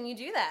else can you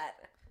do that?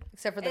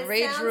 Except for the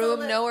rage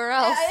room, nowhere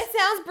else. It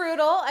sounds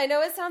brutal. I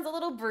know it sounds a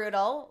little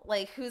brutal.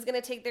 Like, who's going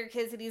to take their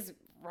kids to these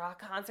rock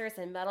concerts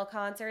and metal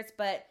concerts?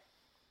 But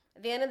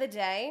at the end of the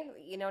day,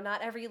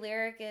 not every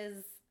lyric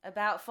is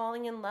about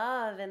falling in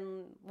love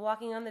and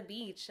walking on the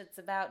beach. It's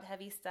about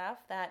heavy stuff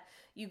that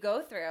you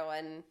go through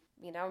and,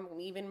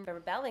 even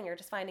rebelling or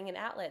just finding an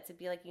outlet to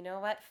be like, you know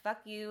what, fuck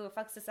you, or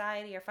fuck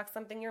society, or fuck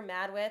something you're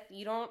mad with.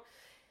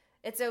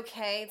 It's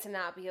okay to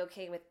not be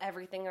okay with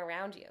everything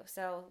around you.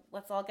 So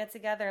let's all get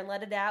together and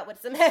let it out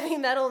with some heavy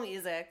metal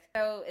music.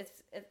 So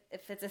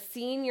if it's a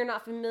scene you're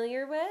not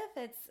familiar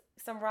with,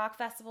 some rock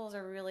festivals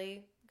are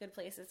really good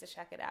places to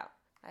check it out.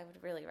 I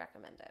would really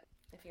recommend it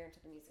if you're into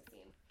the music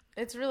scene.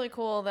 It's really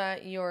cool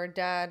that your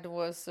dad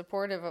was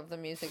supportive of the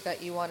music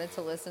that you wanted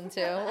to listen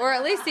to, or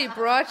at least he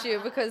brought you,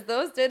 because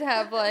those did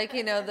have like,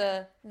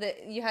 the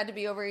you had to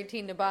be over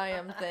 18 to buy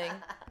them thing.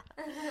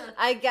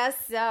 I guess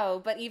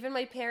so, but even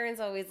my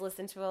parents always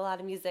listened to a lot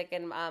of music,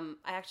 and I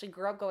actually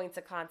grew up going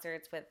to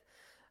concerts with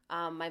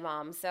my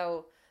mom,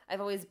 so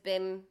I've always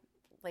been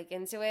like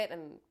into it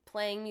and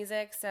playing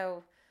music,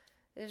 so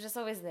it was just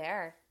always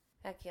there.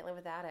 I can't live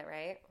without it,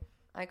 right?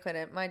 I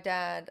couldn't. My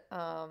dad,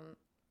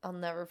 I'll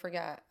never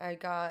forget, I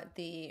got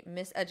the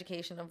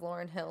Miseducation of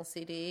Lauryn Hill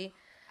CD.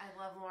 I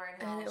love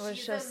Lauryn Hill. And it was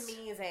She's just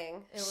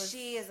amazing.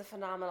 She is a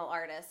phenomenal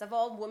artist. Of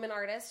all women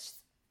artists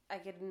I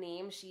could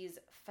name, she's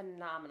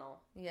phenomenal.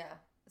 Yeah.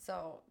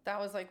 So that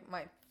was like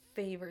my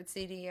favorite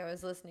CD. I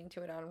was listening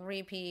to it on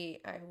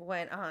repeat. I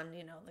went on,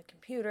 the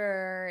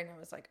computer, and I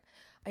was like,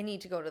 I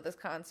need to go to this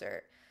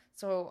concert.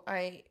 So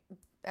I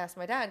asked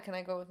my dad, can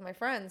I go with my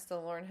friends to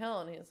Lauryn Hill?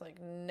 And he was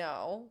like,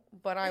 no,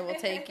 but I will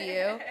take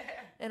you.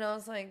 And I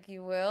was like,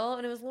 you will?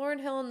 And it was Lauryn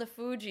Hill and the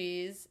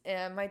Fugees.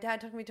 And my dad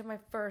took me to my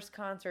first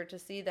concert to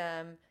see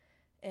them.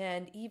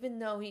 And even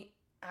though he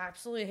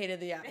absolutely hated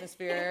the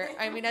atmosphere.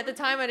 I mean, at the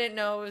time, I didn't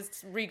know it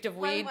was reeked of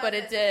weed, but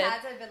it did. It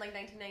had to have been like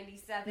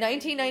 1997.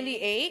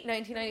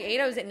 1998.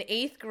 I was in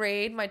 8th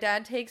grade. My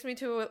dad takes me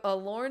to a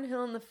Lauryn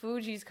Hill and the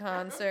Fugees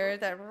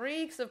concert that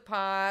reeks of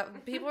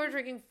pot. People are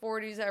drinking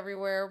 40s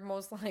everywhere,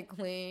 most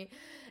likely.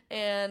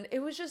 And it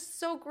was just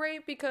so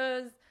great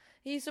because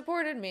he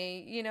supported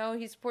me.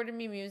 He supported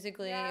me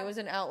musically. Yeah. It was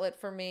an outlet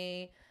for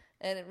me.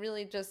 And it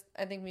really just,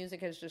 I think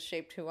music has just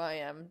shaped who I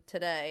am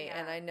today.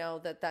 Yeah. And I know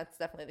that that's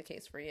definitely the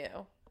case for you.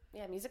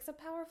 Yeah, music's a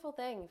powerful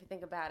thing if you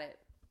think about it.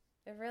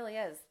 It really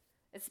is.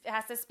 It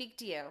has to speak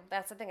to you.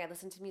 That's the thing. I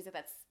listen to music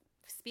that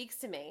speaks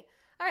to me.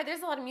 All right,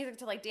 there's a lot of music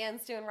to like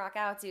dance to and rock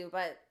out to,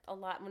 but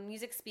when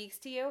music speaks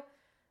to you,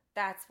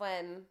 that's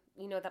when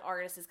that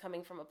artist is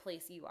coming from a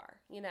place you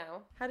are,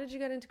 How did you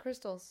get into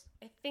crystals?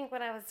 I think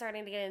when I was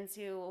starting to get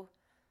into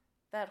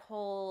that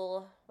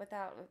whole,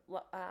 without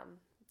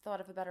thought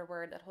of a better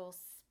word, that whole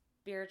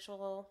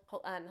spiritual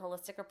and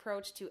holistic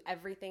approach to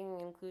everything,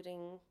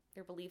 including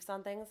your beliefs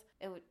on things,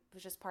 it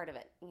was just part of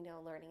it,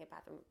 learning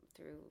about them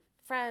through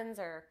friends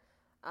or,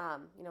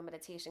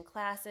 meditation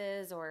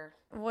classes or...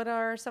 What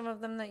are some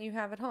of them that you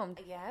have at home?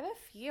 Yeah, I have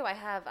a few. I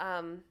have,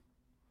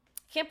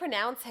 can't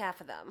pronounce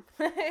half of them.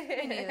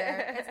 Me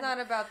neither. It's not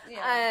about...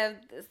 I have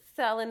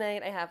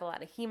selenite, I have a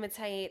lot of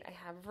hematite, I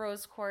have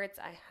rose quartz,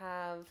 I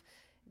have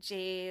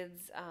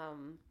jades,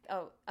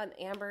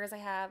 ambers I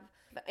have.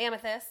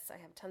 Amethysts. I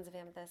have tons of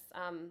amethysts.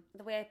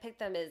 The way I pick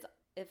them is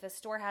if a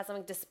store has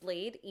them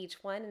displayed,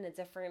 each one in a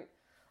different,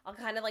 I'll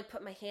kind of like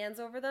put my hands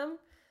over them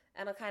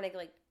and I'll kind of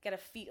like get a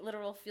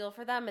literal feel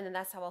for them. And then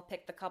that's how I'll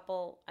pick the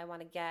couple I want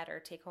to get or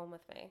take home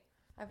with me.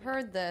 I've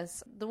heard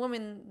this. The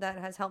woman that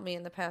has helped me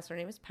in the past, her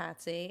name is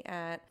Patsy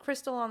at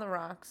Crystal on the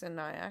Rocks in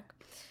Nyack.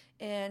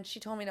 And she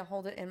told me to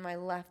hold it in my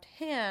left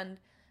hand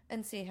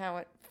and see how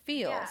it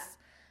feels. Yeah.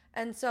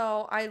 And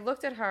so I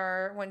looked at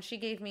her when she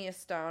gave me a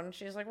stone.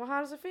 She was like, well,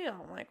 how does it feel?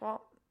 I'm like,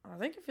 well, I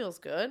think it feels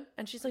good.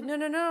 And she's like,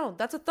 no,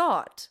 that's a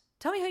thought.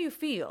 Tell me how you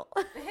feel.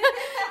 And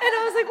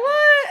I was like,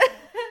 what?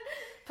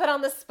 put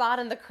on the spot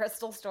in the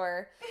crystal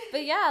store.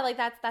 But yeah, like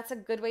that's a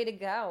good way to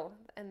go.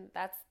 And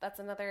that's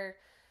another,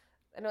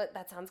 I know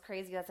that sounds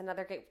crazy. That's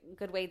another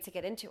good way to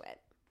get into it,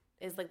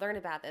 is like learn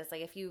about this.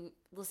 Like if you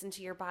listen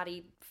to your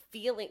body's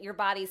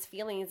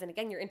feelings, and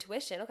again, your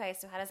intuition. Okay,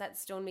 so how does that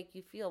stone make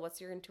you feel?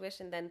 What's your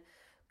intuition? Then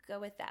go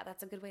with that.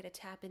 That's a good way to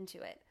tap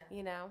into it,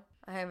 you know?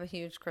 I have a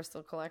huge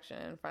crystal collection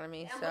in front of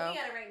me. I'm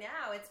looking at it right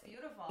now. It's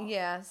beautiful.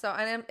 Yeah, so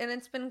and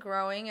it's been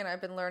growing, and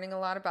I've been learning a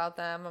lot about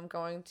them. I'm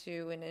going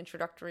to an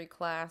introductory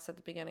class at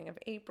the beginning of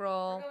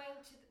April.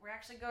 We're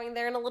actually going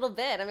there in a little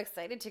bit. I'm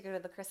excited to go to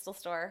the crystal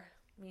store.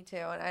 Me too.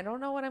 And I don't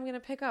know what I'm going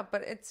to pick up,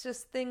 but it's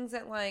just things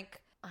that,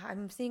 like,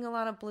 I'm seeing a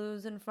lot of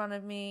blues in front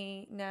of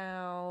me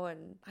now,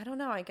 and I don't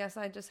know. I guess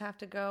I just have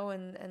to go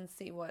and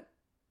see what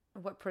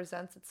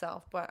presents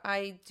itself. But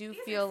I do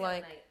feel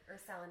like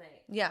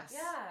selenite. Yes.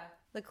 Yeah.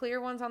 The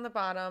clear one's on the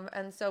bottom,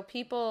 and so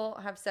people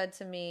have said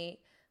to me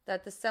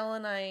that the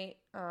selenite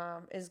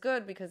is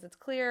good because it's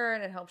clear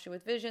and it helps you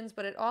with visions,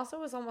 but it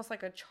also is almost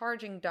like a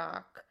charging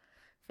dock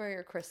for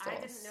your crystals.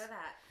 I didn't know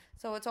that.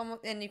 So it's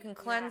almost, and you can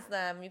cleanse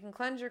them. You can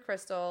cleanse your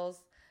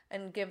crystals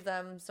and give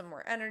them some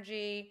more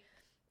energy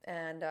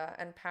and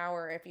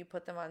power if you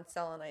put them on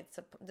selenite.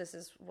 So this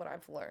is what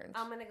I've learned.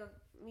 I'm gonna go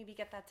maybe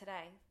get that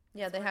today.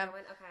 Yeah, they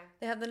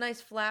have the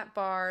nice flat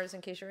bars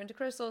in case you're into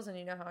crystals and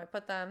you know how I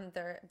put them.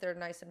 They're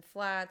nice and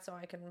flat, so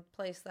I can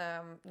place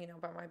them,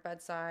 by my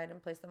bedside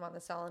and place them on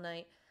the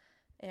selenite.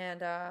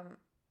 And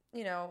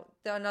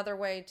another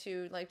way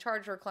to like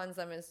charge or cleanse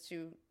them is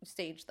to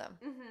stage them.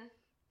 Mm-hmm.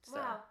 So,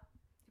 wow.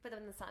 You put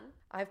them in the sun?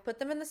 I've put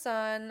them in the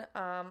sun.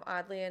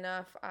 Oddly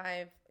enough,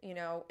 I've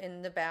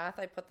in the bath,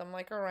 I put them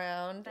like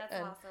around. That's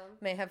and awesome.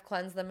 May have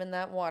cleansed them in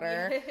that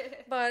water.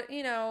 But,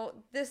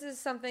 this is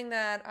something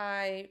that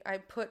I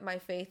put my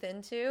faith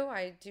into.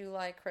 I do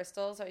like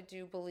crystals. I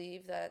do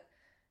believe that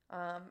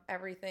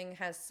everything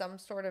has some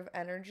sort of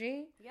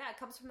energy. Yeah, it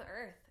comes from the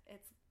earth.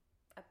 It's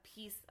a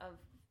piece of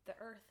the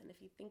earth. And if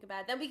you think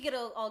about it, then we could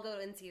all go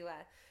into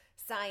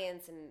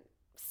science and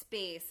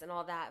space and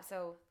all that.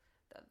 So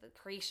the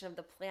creation of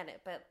the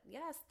planet. But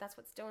yes, that's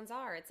what stones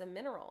are. It's a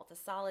mineral. It's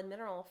a solid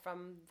mineral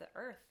from the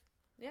earth.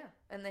 Yeah,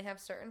 and they have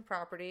certain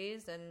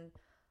properties, and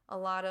a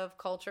lot of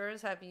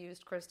cultures have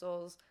used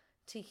crystals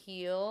to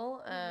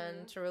heal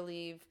and to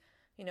relieve,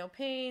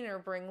 pain or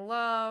bring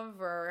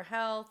love or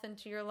health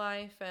into your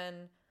life.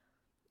 And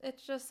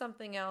it's just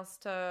something else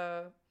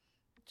to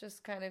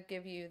just kind of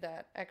give you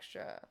that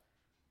extra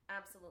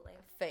Absolutely.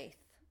 faith.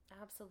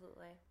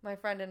 Absolutely. My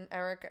friend and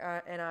Eric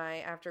and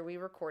I, after we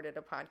recorded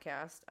a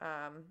podcast,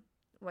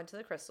 went to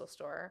the crystal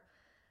store,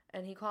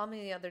 and he called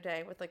me the other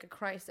day with like a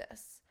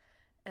crisis.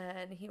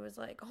 And he was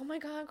like, "Oh my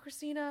God,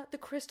 Christina, the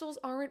crystals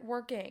aren't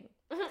working."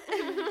 And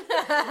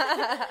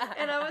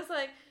I was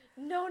like,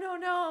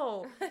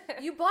 No.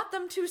 You bought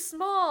them too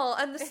small,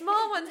 and the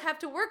small ones have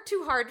to work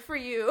too hard for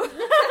you.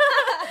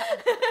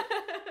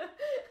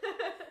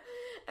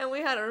 And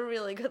we had a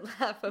really good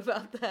laugh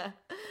about that.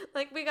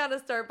 Like, we got to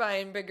start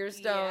buying bigger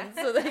stones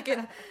so they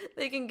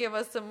can give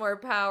us some more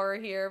power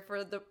here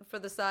for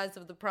the size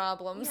of the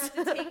problems.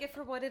 You have to take it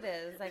for what it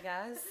is, I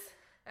guess.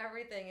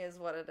 Everything is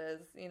what it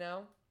is,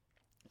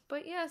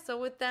 But yeah, so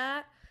with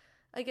that,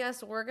 I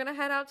guess we're going to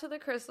head out to the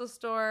crystal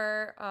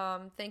store.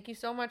 Thank you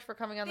so much for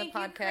coming on the podcast.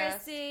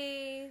 Thank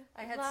you, Chrissy.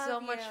 I had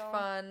so much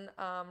fun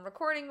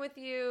recording with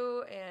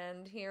you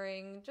and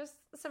hearing just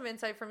some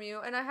insight from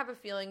you. And I have a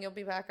feeling you'll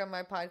be back on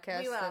my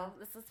podcast. We will.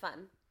 This was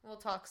fun. We'll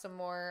talk some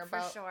more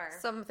about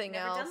something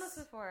Never else. Never done this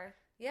before.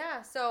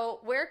 Yeah, so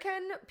where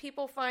can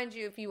people find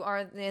you if you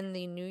are in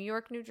the New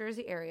York, New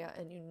Jersey area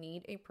and you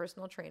need a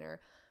personal trainer?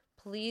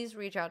 Please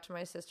reach out to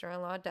my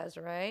sister-in-law,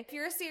 Desiree. If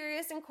you're a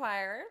serious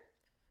inquirer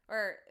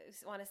or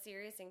want a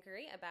serious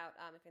inquiry about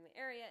if you're in the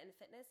area and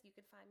fitness, you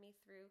could find me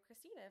through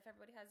Christina. If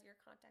everybody has your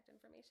contact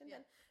information,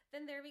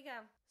 then there we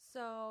go.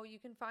 So you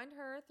can find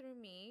her through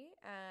me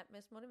at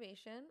Miss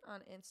Motivation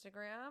on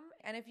Instagram.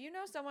 And if you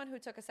know someone who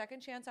took a second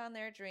chance on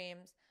their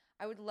dreams,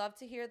 I would love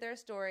to hear their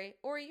story,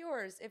 or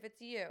yours if it's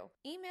you.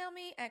 Email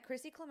me at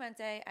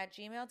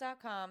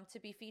chrissyclemente@gmail.com to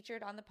be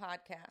featured on the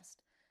podcast.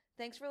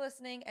 Thanks for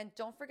listening, and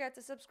don't forget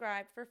to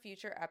subscribe for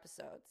future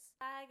episodes.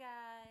 Bye,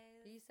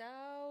 guys. Peace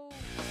out.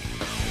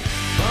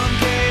 From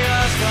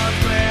chaos comes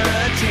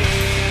clarity.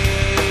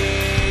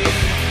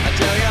 I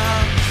tell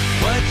ya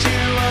what you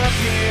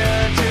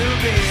appear to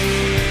be.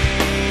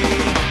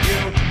 You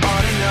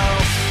ought to know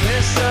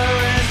glitter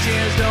and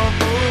tears don't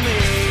fool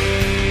me.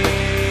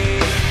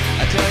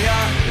 I tell ya,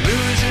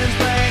 illusions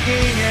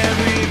plaguing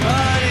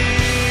everybody.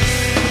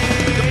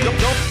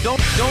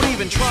 Don't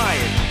even try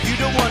it. You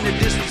don't want to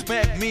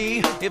disrespect me.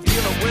 If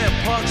dealing with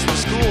punks from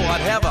school,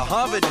 I'd have a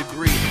Harvard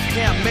degree.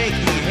 Can't make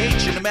me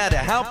hate you no matter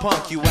how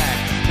punk you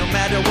act. No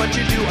matter what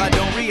you do, I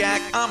don't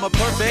react. I'm a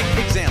perfect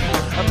example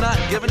of not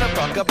giving a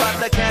fuck about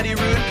the catty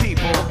rude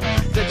people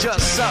that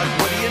just suck.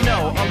 What do you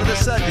know? All of a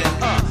sudden,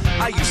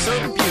 I use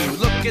certain view.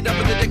 Look it up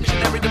in the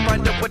dictionary to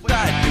find out what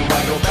I do.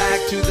 I go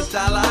back to the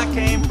style I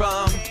came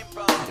from.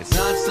 It's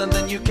not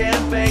something you can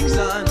fake,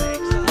 son.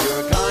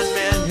 You're a con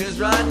man whose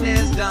run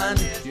is done.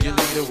 You you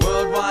lead a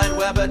worldwide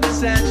web of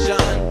dissension.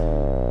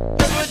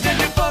 The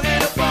potential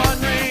fucking upon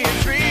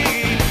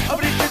retreat.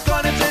 But if you're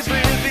gonna taste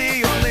really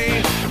the only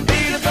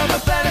leader from the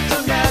planet so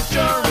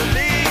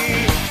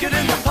naturally. Get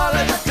in the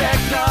polish of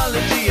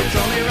technology, it's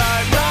only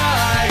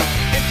right.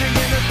 Entering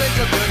in the space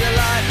of good and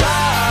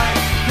light.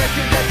 Next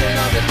to death and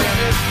understand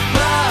this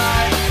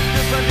light.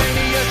 The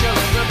spontaneous shall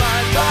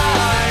improvise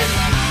light.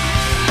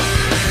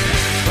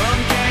 From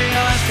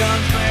chaos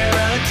comes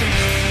clarity.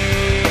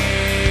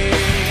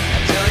 I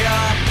tell ya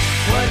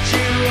what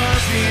you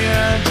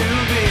appear to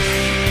be.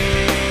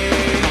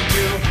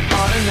 You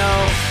ought to know,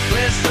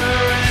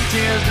 glycerin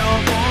tears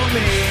don't fool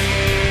me.